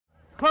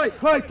Play,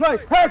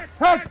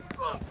 head!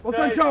 Well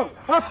done, Joe.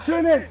 Up,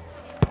 turn in.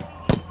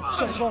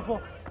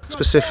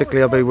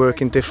 Specifically, I'll be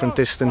working different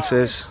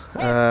distances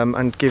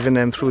and giving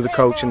them through the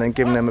coach, and then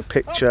giving them a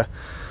picture,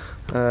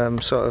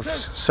 sort of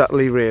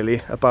subtly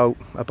really, about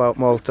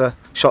Malta.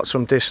 Shots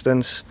from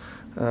distance,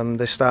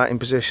 their starting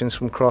positions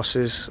from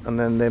crosses, and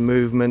then their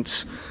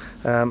movements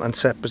and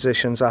set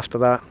positions after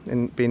that,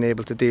 in being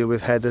able to deal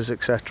with headers,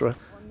 etc.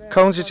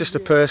 Cones is just a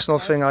personal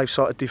thing I've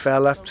sort of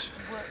developed.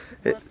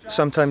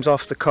 Sometimes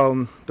off the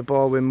cone, the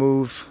ball will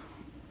move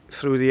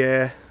through the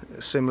air,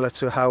 similar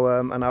to how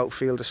an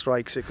outfielder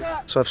strikes it.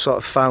 So I've sort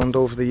of found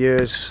over the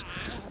years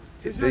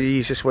the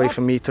easiest way for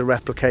me to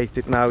replicate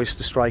it now is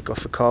to strike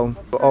off a cone.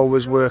 But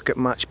always work at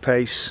match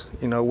pace,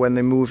 you know, when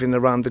they're moving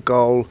around the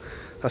goal.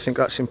 I think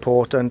that's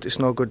important. It's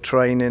no good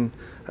training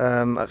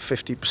at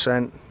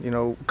 50%. You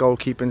know,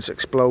 goalkeeping's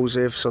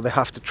explosive, so they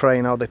have to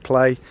train how they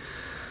play.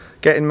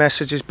 Getting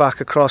messages back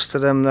across to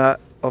them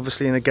that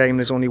obviously in a game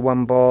there's only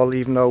one ball,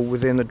 even though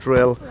within a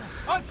drill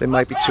there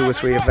might be 2 or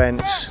 3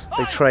 events.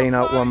 They train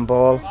out one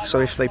ball, so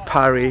if they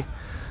parry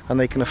and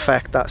they can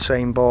affect that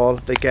same ball,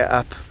 they get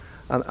up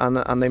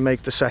and they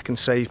make the second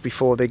save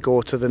before they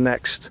go to the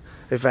next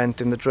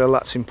event in the drill.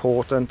 That's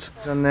important.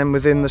 And then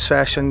within the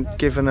session,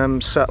 giving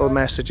them subtle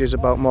messages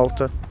about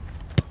Malta.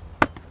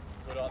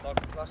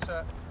 Last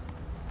set.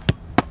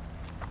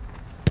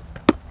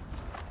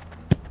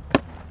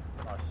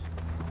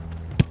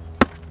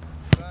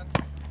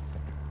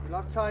 You'll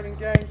have time in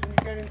games when you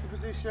get into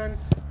positions.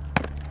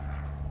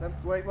 Then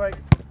wait.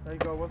 There you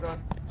go, well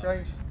done.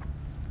 Change.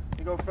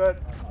 You go, Fred.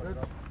 Good.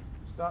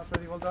 Start,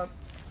 Freddie, well done.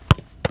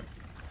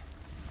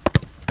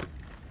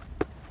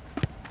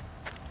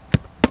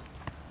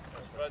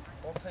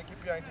 Don't take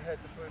it behind your head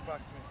to throw it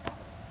back to me.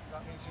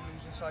 That means you're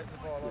losing sight of the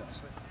ball,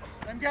 obviously.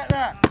 Then get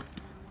there.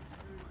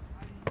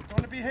 Don't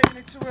want to be hitting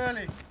it too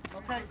early.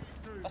 Okay,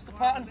 that's the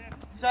pattern.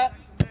 Set.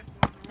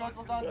 Good,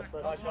 well done. Yes,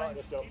 Fred.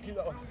 Nice job. Keep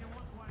that one.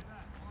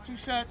 2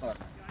 sets. Right.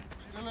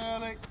 Still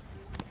early.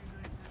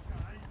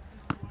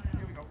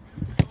 Here we go.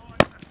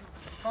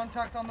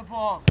 Contact on the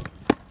ball.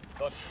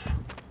 Good.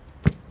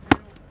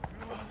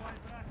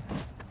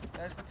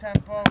 There's the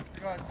tempo.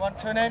 Good. One,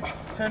 turn in.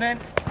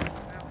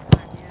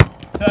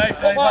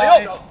 Save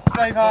Harty.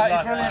 Save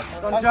Harty, brilliant.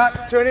 Well done,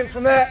 Jack. Turn in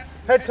from there.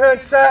 Head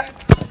turn, set.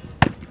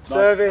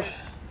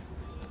 Service.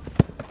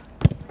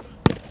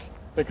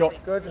 Pick up.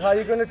 Good. How are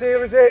you going to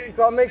deal with it? You've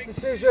got to make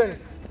decisions.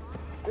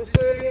 This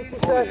early into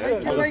session.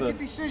 He can make a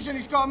decision.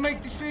 He's got to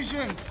make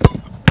decisions.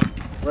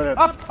 Brilliant.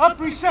 Up,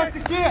 reset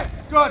this here.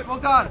 Good, well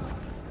done.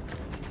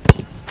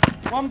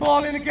 One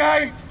ball in a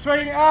game.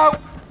 Train it out.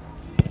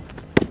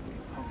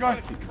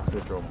 Good.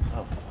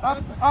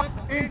 Up,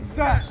 in,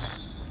 set.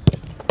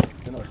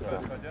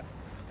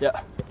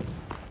 Yeah.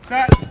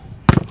 Set.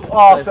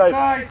 Oh, save.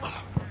 Side.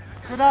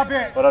 Good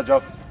habit. Well done,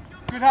 Joe.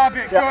 Good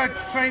habit. Yeah. Good.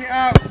 Train it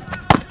out.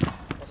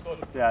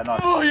 Yeah,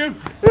 nice. Oh, you.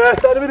 Yeah,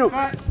 stay in the middle.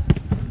 Set.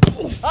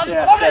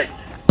 Yeah, save.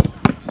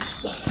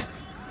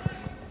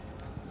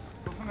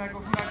 Go from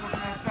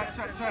there.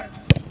 Set.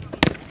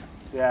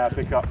 Yeah,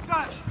 pick up.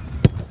 Set.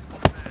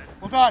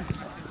 Well done.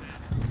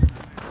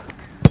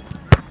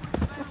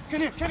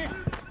 Can you?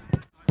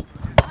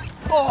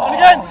 Oh. And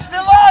again,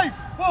 still alive.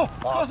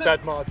 Oh, it's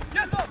dead, Mark.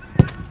 Yes,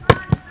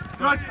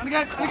 good, and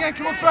again,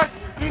 come on, Fred.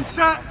 In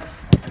set.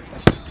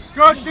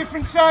 Good,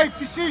 different save,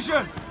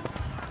 decision.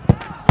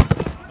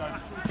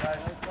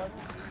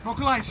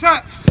 Broken line,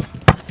 set.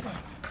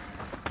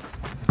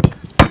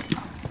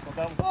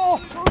 Oh,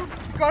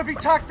 you've got to be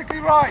tactically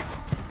right.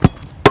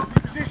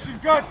 Position,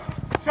 good.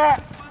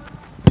 Set.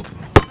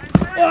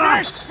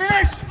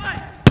 Finish.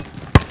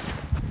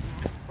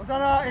 Well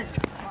done, Artie.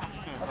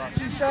 That's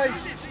 2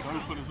 saves.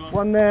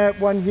 One there,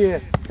 one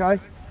here, okay?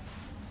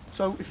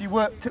 So if you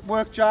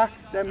work Jack,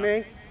 then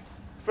me,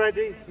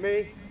 Freddie,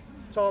 me,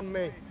 Tom,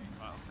 me.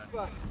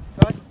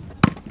 Okay?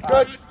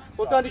 Good.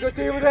 Well done, you got to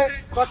deal with it.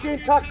 Back in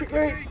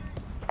tactically.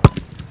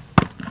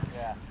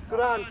 Yeah. Good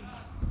hands.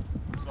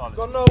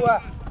 Gone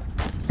nowhere.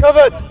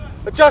 Covered.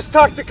 Adjust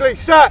tactically.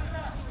 Set.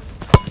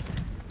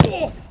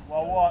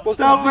 Well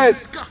dealt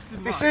with.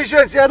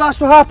 Decisions. Yeah, that's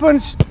what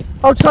happens.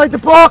 Outside the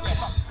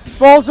box.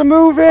 Balls are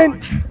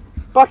moving.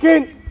 Back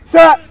in.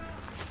 Set.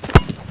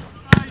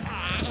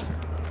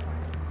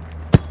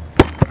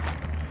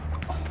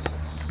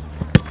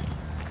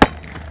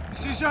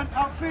 Decision.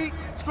 Out feet.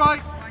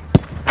 Strike.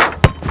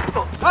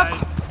 Up.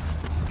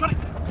 Got it.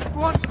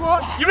 Go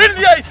on. You're in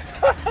the 8!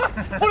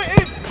 Put it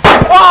in!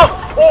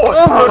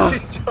 Oh,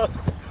 it's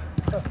just.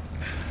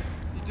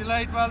 You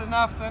delayed well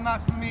enough, then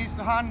that for me is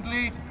the hand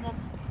lead. Come on.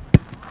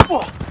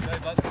 Oh.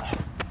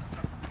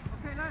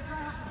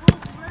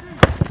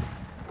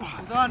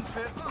 Well done.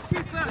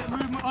 Bit of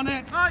movement on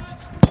it. Good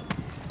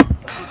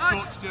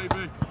touch, JB.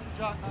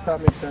 That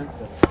makes sense.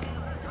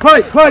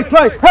 Play.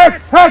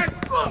 Head.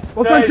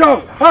 Well done,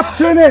 Joe. Up,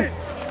 turn in.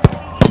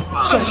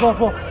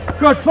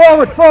 Good,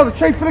 forward.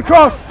 Shape for the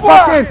cross.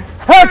 Back in.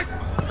 Head.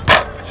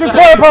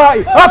 Superb,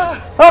 Harty.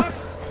 Up.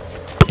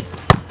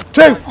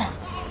 2.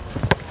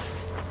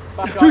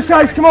 2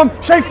 sides, come on.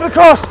 Shape for the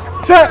cross.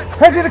 Set.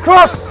 Head to the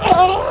cross.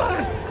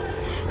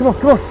 Come on,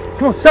 come on,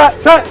 come on.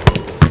 Set.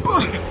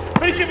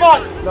 Finish it,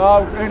 Mart.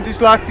 No, Andy's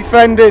like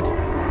defended.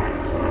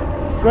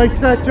 Great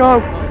set,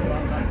 Joe.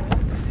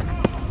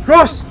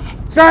 Cross,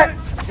 set,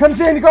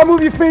 comes in, you got to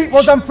move your feet.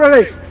 Well done,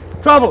 Freddie.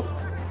 Travel.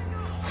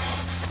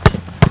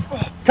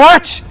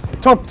 Catch.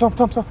 Tom.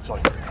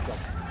 Sorry.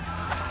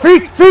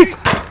 Feet.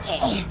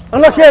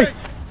 Unlucky.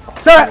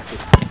 Set.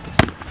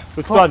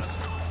 Good stand.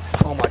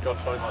 Oh my God,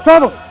 sorry, Mart.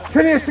 Travel.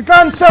 Can you, it's a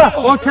gun, sir.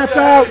 One kept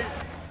out.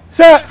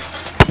 Set.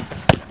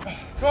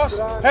 Cross,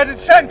 headed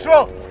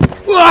central.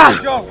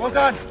 Joe, well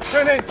done.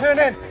 Turn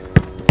in.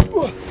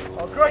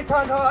 Oh, great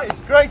hand, Harty.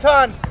 Great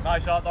hand.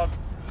 Nice Hart, dog.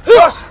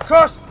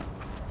 Cross.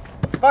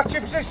 Back to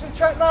your position,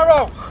 set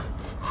narrow.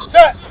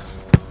 Set.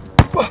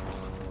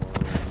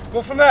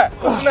 Go from there.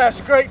 It's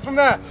a great from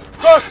there.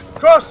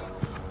 Cross.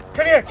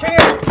 Can you?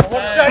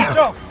 What a set,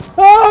 Joe.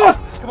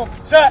 Come on,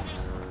 set.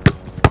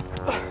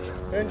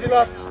 Turn your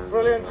left.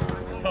 Brilliant.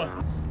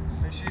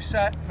 Make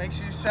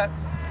sure you set.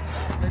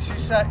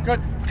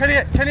 Good. Can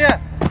you?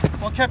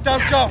 Well kept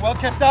out, Joe. Well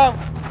kept out.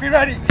 Be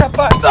ready. Cut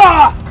back.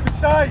 Good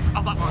side.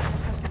 Have that, Mart.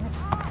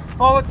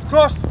 Forward.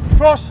 Cross.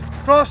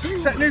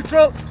 Set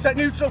neutral.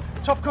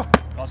 Top cut.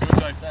 That's a good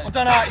save. Well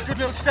done, Artie. Good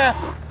little step.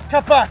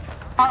 Cut back.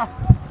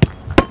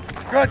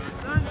 Good.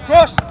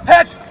 Cross.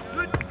 Head.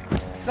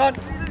 Done.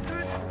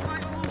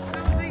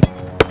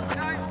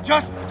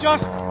 Just.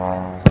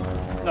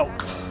 No.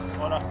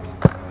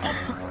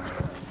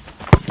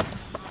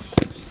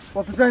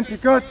 Well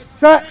presented. Good.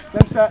 Set.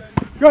 Then set.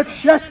 Good.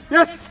 Yes.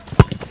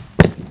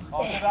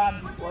 Oh, good hand.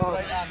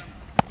 Great hand.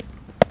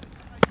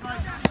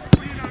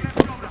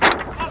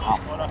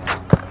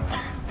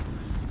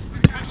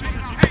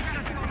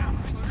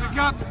 Pick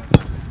up.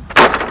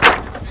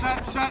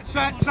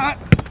 Set.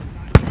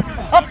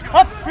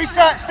 Up.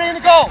 Reset. Stay in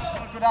the goal.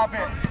 Good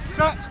habit.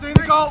 Set. Stay in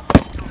the goal.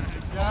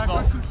 Yeah,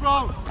 good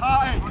control.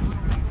 Artie.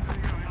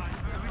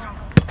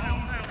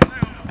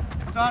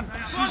 Done.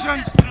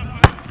 Decisions.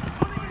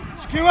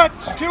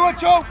 Secure,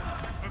 Joe.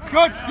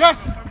 Good.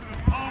 Yes.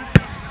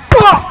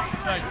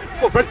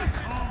 Oh, Fred.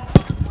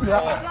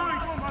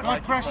 Yeah.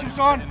 Good, pressure's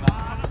on.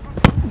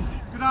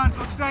 Good hands,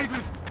 well stayed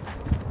with.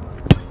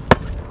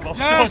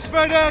 Yes,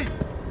 Freddie.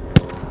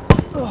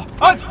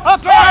 Up,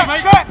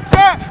 mate.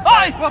 set.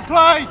 Aye. Well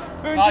played.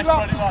 Nice,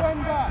 Freddie,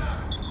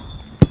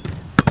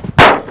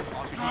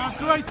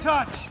 Great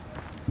touch.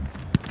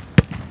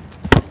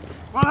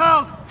 Well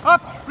held.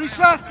 Up,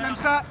 reset, then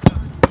set.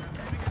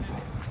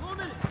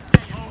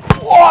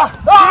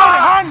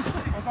 Hands.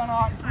 Well done,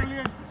 Artie.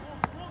 Brilliant.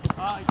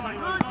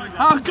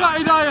 How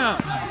gutted are you?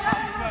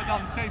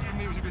 The save from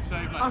me was a good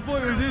save, mate. I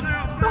thought it was in.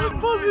 That's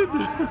buzzing.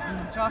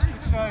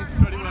 Fantastic save.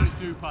 Pretty well, it's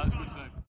 2 parts, good save.